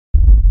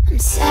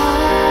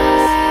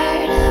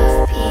tired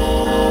of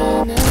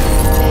being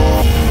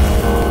afraid.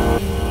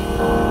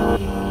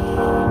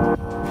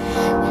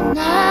 But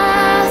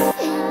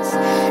nothing's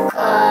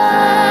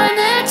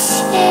gonna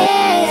change.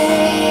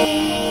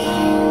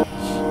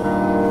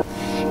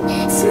 And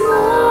it's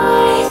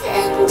more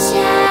than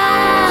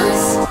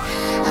just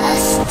a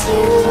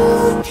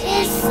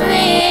stupid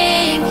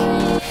thing.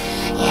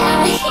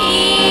 Yeah,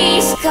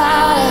 he's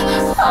got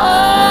a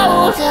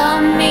hold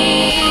on me.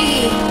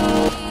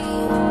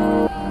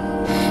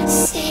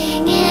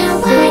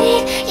 Singing, why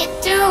did you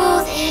do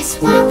this?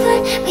 Why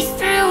put me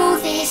through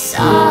this?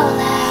 All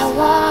I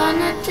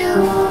wanna do,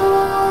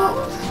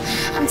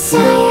 I'm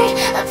tired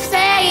of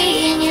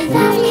playing. You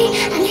love me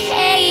and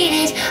hate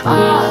it.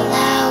 All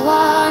I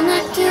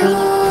wanna do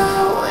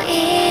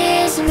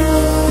is move.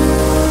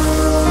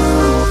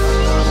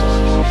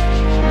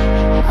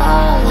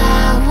 All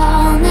I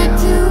wanna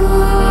do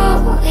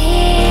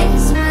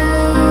is move.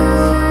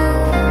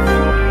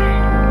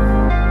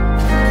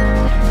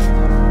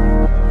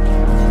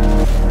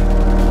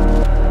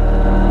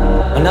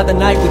 Another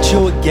night with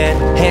you again,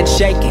 hands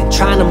shaking,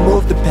 trying to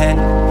move the pen.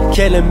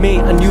 Killing me,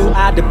 I knew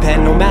I'd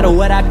depend. No matter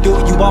what I do,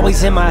 you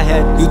always in my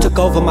head. You took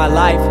over my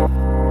life,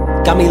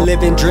 got me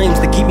living dreams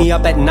that keep me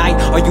up at night.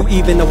 Are you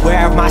even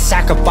aware of my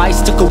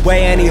sacrifice? Took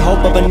away any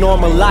hope of a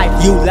normal life.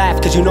 You laugh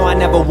cause you know I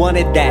never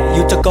wanted that.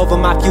 You took over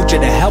my future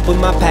to help with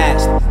my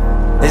past.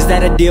 Is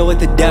that a deal with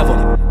the devil?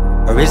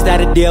 Or is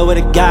that a deal with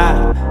a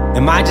God?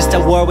 Am I just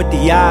at war with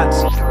the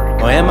odds?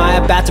 Or am I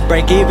about to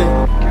break even?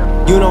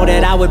 You know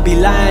that I would be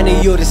lying to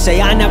you to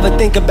say I never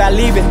think about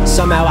leaving.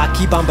 Somehow I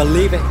keep on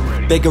believing.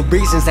 Bigger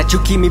reasons that you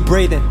keep me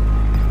breathing.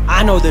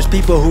 I know there's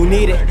people who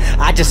need it.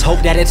 I just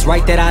hope that it's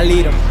right that I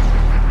lead them.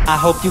 I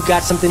hope you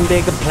got something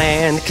bigger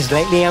planned, cause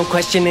lately I'm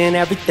questioning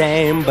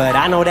everything. But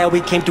I know that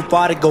we came too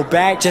far to go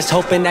back. Just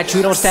hoping that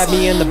you don't stab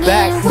me in the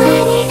back.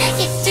 Why did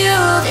you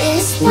do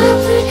this? Why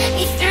put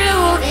me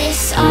through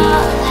this? All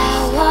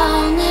I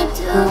wanna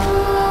do,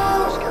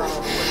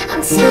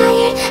 I'm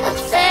tired of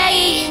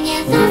playing.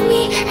 You love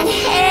me and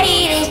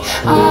hate it.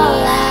 All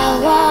I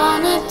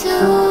wanna do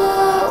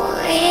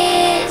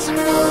is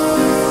move.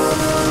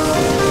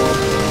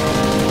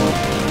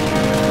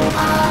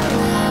 All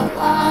I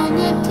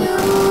wanna do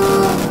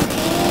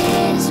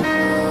is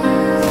move.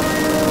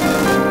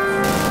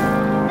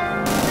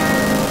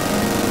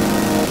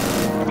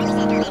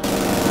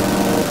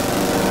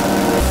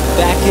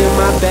 Back in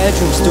my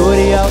bedroom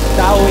studio,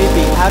 thought we'd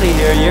be out of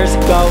here years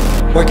ago.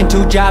 Working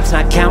 2 jobs,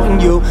 not counting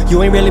you.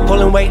 You ain't really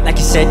pulling weight like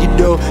you said you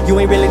do. You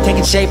ain't really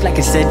taking shape like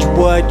you said you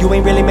would. You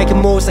ain't really making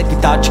moves like you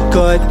thought you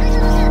could.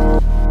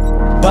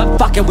 But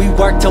fuck it, we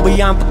work till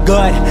we on for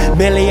good.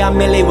 Milli on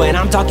milli when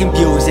I'm talking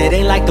views. It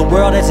ain't like the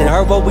world hasn't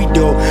heard what we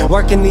do.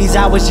 Working these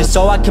hours just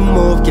so I can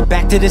move. Get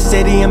back to the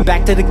city and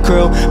back to the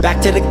crew. Back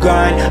to the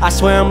grind. I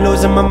swear I'm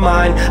losing my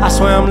mind. I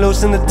swear I'm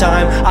losing the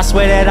time. I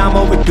swear that I'm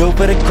overdue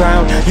for the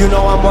crown. You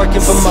know I'm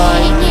working for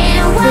mine.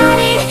 Singing, why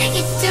did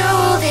you do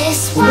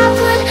this? Why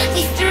put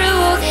me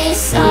through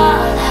this? All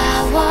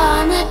I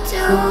wanna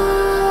do,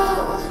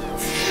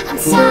 I'm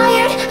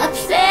tired of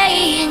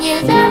playing. You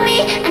love me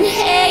and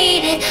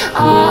hate it.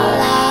 All